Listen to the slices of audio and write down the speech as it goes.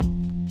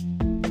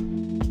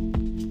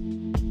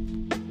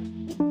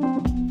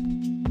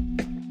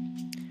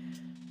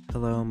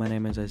Hello, my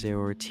name is Isaiah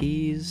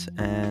Ortiz,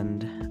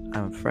 and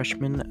I'm a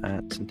freshman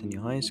at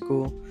Centennial High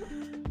School.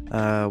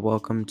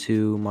 Welcome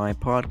to my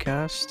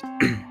podcast.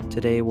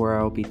 Today, where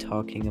I'll be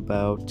talking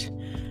about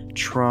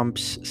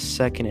Trump's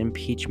second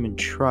impeachment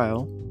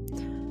trial.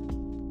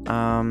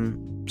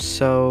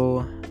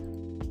 So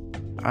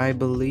I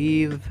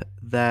believe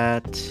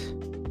that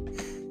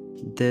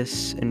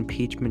this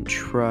impeachment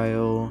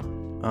trial,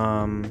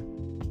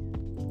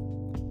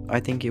 I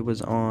think it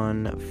was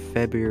on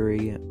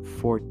February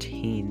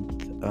 14th,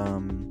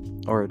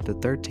 or the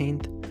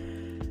 13th,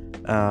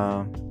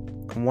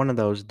 one of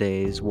those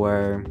days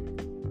where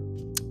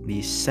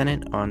the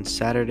Senate on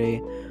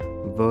Saturday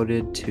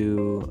voted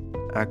to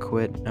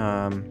acquit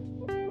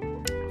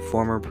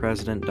former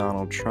President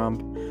Donald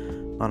Trump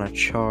on a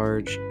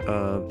charge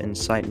of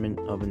incitement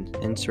of an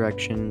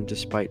insurrection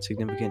despite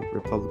significant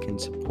Republican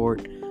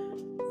support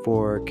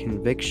for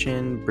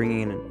conviction,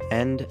 bringing an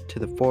end to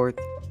the fourth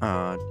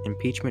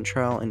impeachment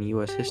trial in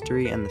U.S.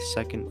 history and the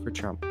second for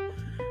Trump.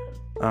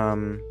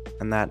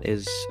 And that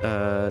is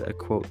a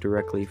quote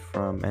directly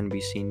from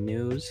NBC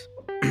News.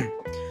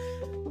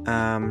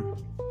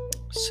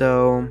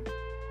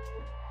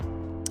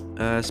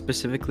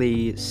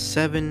 Specifically,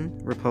 7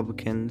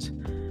 Republicans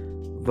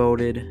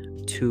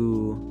voted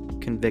to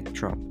convict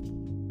Trump.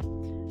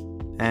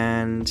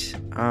 And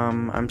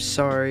I'm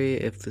sorry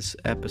if this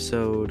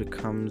episode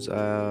comes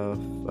off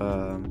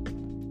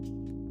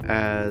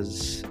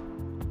as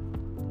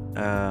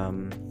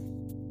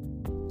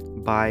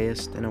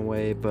biased in a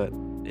way, but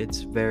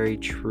it's very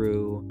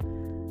true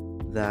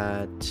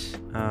that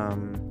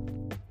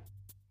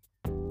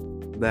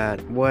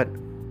that what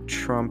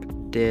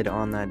Trump did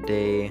on that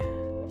day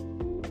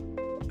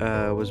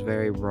was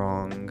very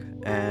wrong,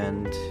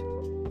 and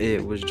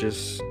it was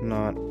just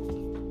not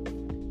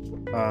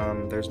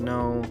there's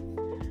no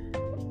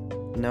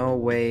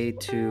way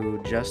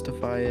to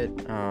justify it,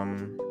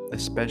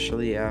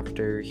 especially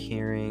after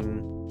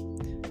hearing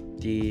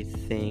the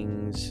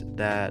things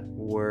that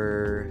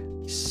were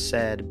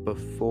said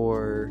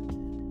before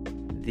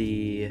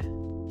the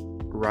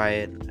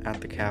riot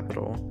at the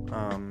Capitol.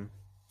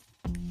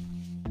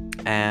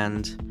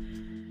 And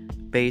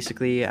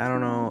basically, I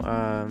don't know,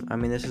 I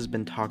mean, this has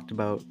been talked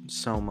about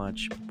so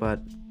much,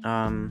 but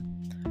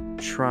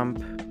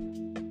Trump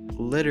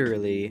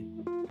literally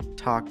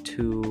talked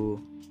to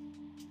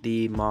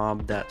the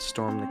mob that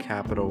stormed the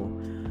Capitol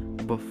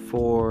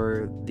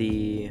before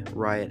the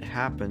riot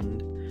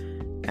happened,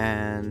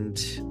 and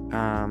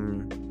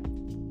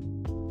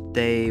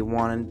they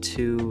wanted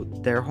to,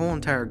 their whole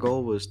entire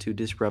goal was to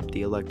disrupt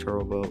the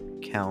electoral vote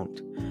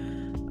count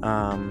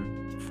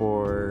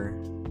for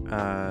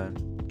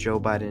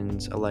Joe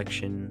Biden's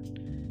election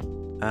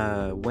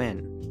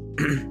win.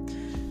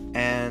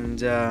 And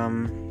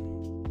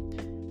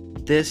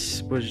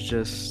this was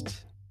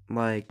just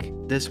like,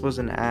 this was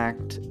an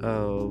act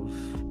of,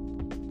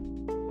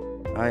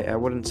 I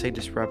wouldn't say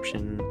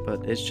disruption,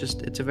 but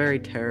it's a very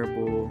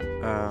terrible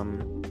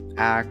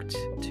act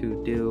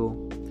to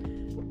do,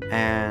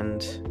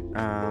 and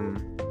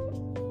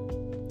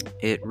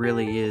it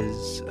really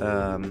is,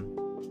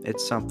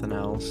 it's something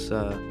else,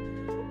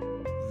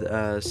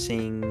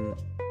 seeing,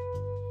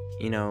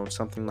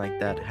 something like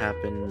that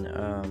happen.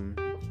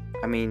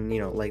 I mean,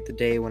 like the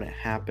day when it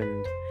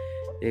happened,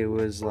 it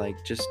was like,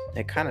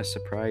 it kind of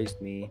surprised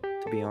me,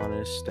 to be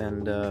honest,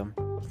 and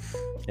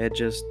it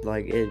just,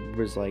 like, it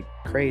was like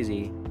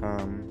crazy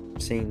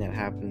seeing that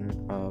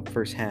happen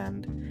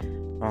firsthand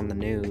on the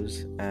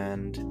news.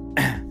 And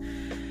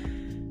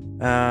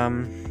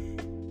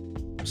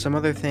some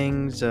other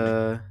things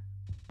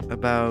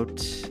about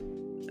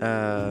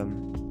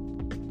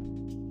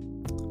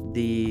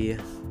the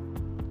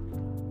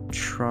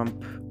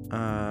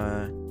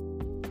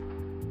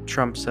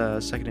Trump's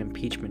second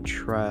impeachment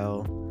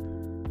trial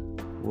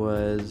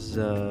was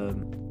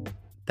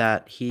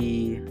that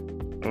he,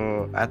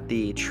 at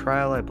the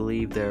trial, I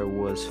believe there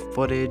was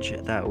footage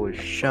that was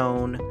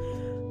shown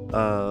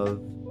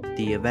of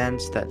the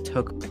events that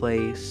took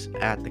place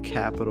at the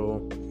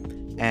Capitol,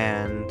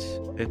 and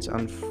it's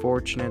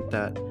unfortunate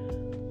that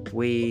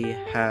we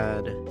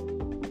had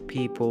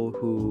people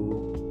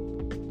who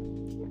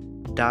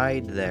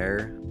died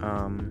there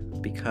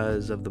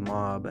because of the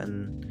mob,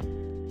 and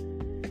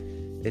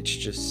it's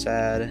just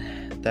sad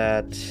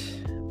that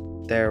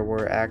there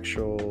were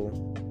actual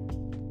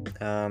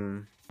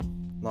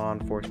law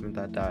enforcement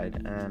that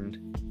died, and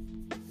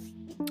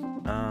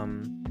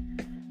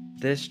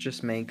this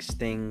just makes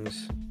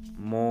things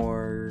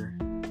more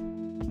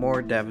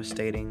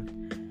devastating,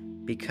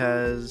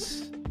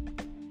 because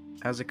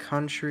as a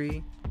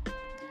country,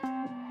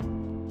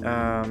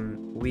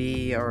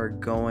 we are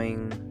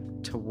going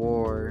to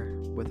war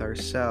with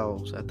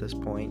ourselves at this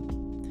point,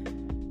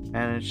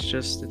 and it's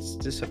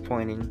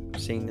disappointing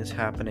seeing this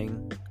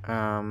happening,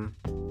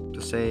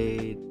 to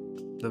say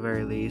the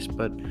very least.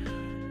 But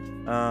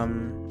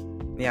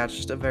yeah, it's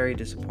just a very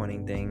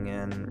disappointing thing,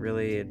 and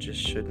really it just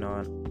should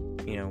not,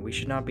 we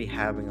should not be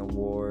having a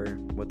war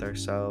with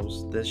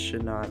ourselves. This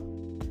should not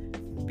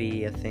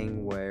be a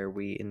thing where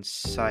we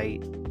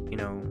incite,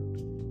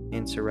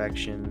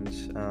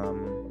 insurrections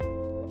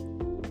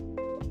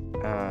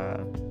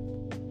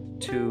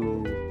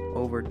to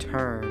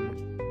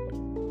overturn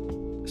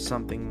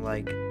something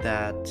like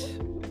that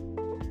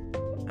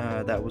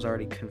that was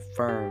already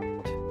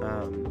confirmed.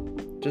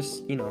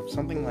 Just,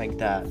 something like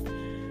that.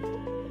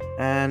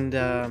 And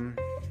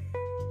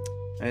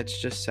it's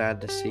just sad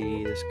to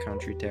see this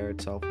country tear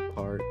itself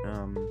apart,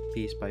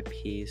 piece by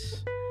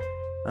piece.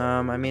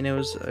 I mean,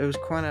 it's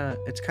kind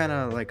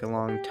of like a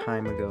long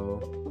time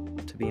ago,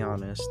 to be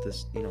honest,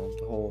 this, the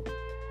whole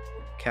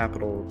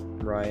Capitol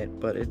riot,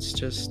 but it's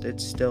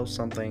still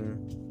something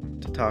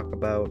to talk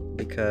about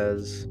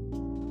because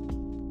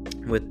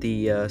with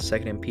the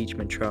second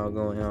impeachment trial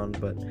going on,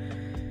 but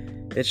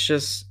it's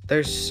just,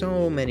 there's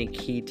so many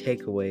key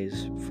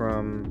takeaways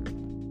from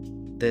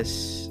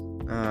this,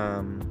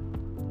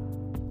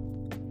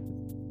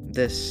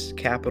 this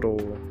Capitol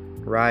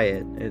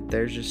riot.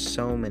 There's just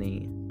so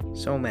many.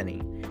 It's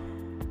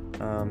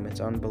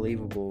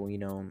unbelievable,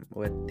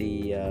 with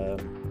the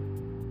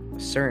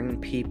certain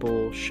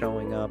people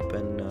showing up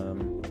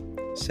and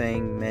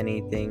saying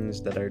many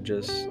things that are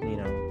just,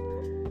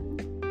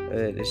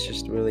 it's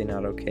just really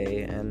not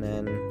okay. And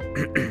then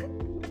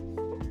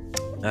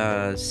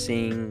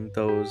seeing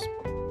those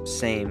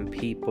same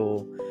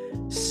people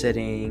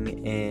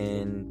sitting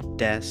in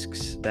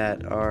desks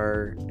that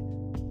are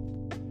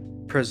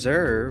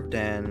preserved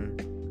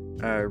and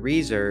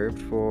reserved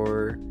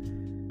for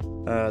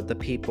the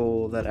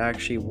people that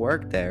actually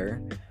work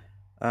there,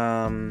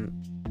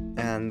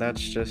 and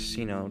that's just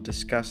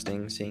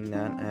disgusting seeing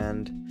that,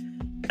 and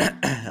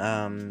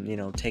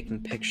taking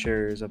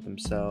pictures of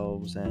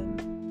themselves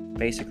and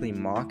basically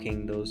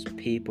mocking those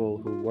people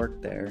who work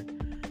there.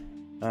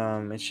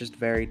 It's just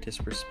very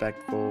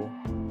disrespectful.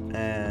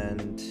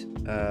 And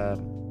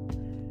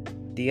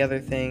the other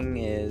thing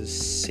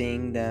is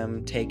seeing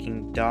them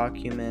taking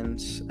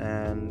documents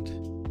and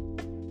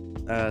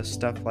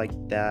stuff like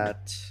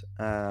that.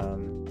 I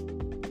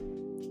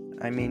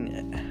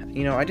mean,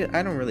 I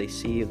don't really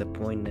see the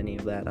point in any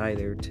of that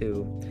either,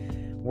 too.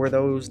 Were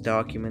those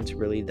documents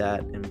really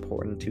that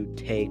important to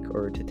take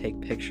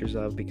pictures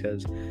of?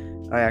 Because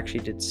I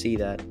actually did see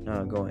that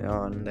going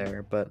on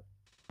there, but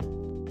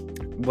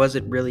was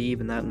it really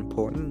even that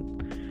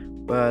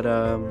important? But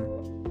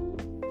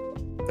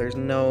there's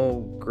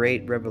no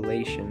great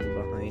revelation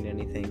behind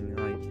anything.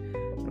 I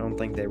don't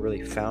think they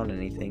really found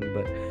anything,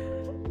 but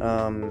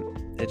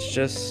it's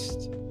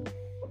just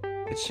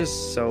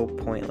so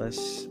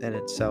pointless in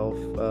itself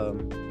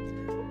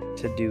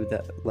to do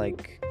that,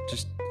 like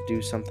just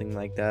do something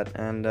like that.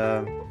 And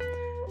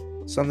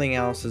something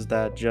else is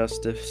that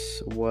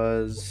justice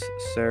was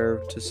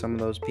served to some of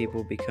those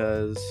people,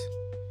 because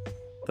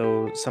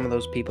some of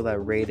those people that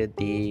raided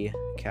the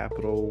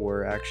Capitol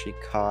were actually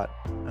caught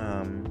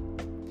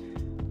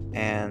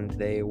and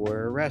they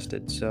were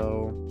arrested.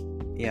 So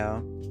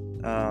yeah,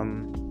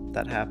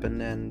 that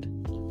happened. And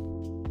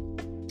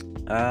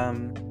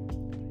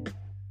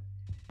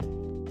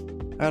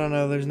I don't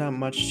know, there's not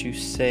much to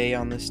say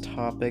on this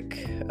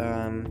topic,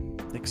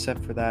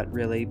 except for that,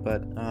 really,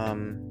 but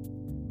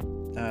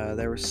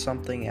there was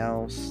something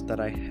else that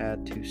I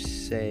had to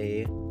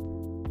say,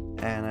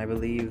 and I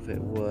believe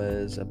it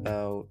was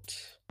about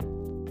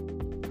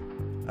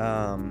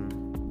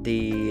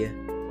the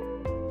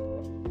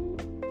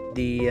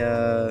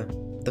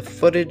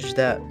footage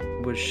that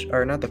was,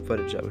 or not the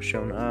footage that was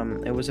shown,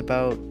 it was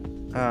about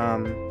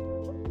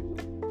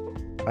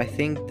I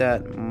think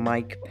that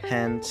Mike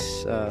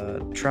Pence,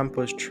 Trump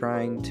was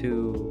trying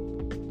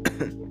to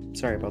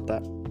sorry about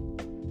that,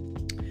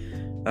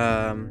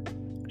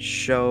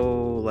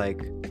 show,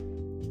 like,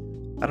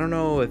 I don't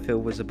know if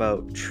it was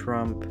about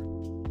Trump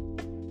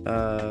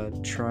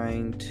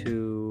trying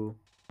to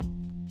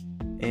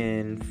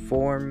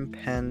inform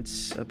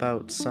Pence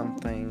about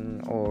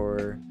something,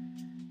 or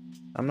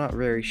I'm not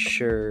very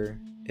sure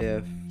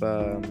if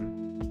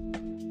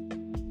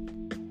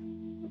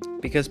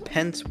because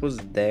Pence was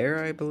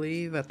there, I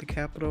believe, at the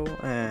Capitol,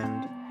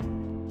 and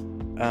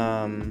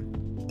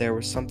there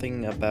was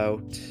something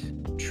about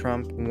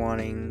Trump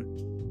wanting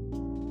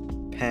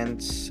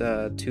Pence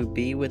to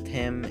be with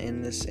him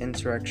in this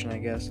insurrection, I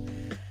guess.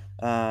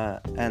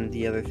 And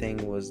the other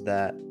thing was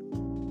that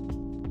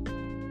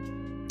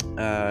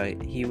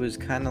he was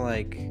kind of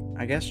like,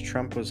 I guess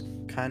Trump was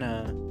kind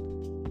of,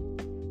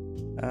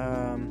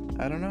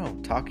 I don't know,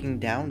 talking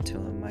down to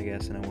him, I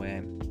guess, in a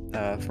way,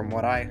 from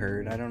what I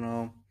heard. I don't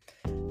know.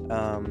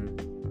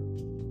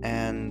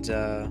 And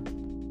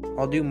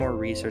I'll do more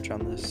research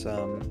on this,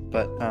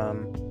 but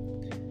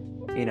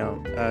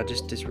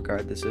just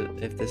disregard this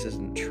if this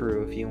isn't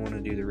true, if you want to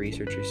do the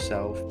research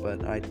yourself.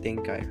 But I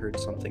think I heard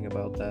something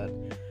about that.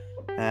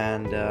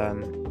 And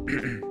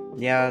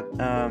yeah,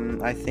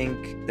 I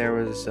think there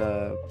was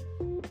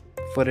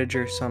footage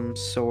or some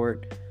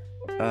sort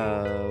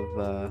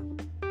of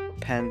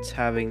Pence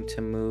having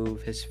to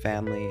move his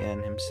family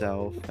and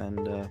himself,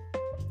 and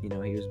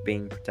he was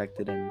being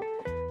protected. And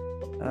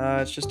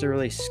it's just a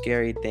really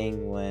scary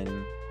thing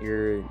when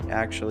you're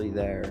actually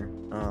there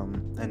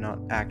and not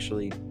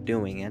actually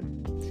doing it.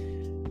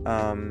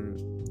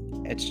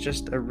 it's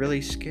just a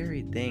really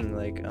scary thing.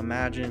 Like,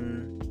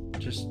 imagine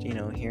just,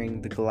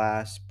 hearing the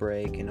glass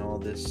break and all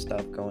this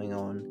stuff going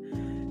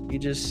on.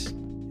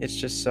 It's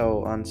just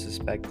so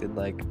unsuspected.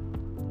 Like,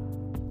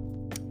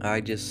 I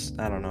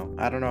don't know.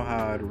 I don't know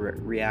how I'd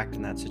react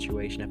in that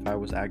situation if I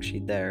was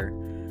actually there.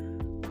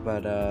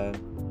 But,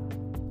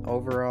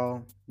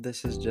 overall,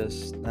 this is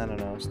just, I don't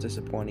know, it's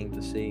disappointing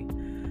to see.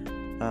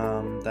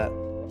 That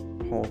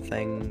whole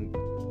thing,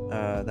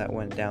 that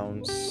went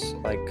down,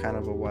 like, kind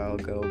of a while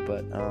ago,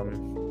 but,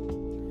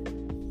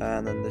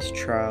 and then this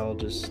trial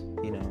just,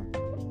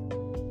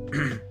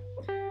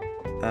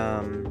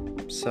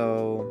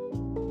 so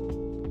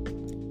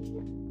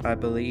I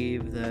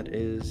believe that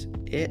is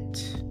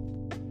it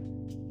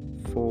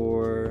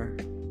for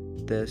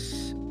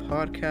this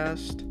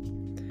podcast.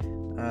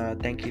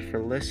 Thank you for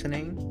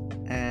listening,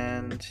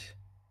 and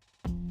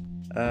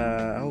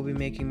I will be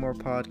making more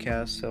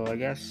podcasts, so I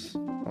guess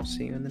I'll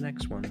see you in the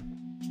next one.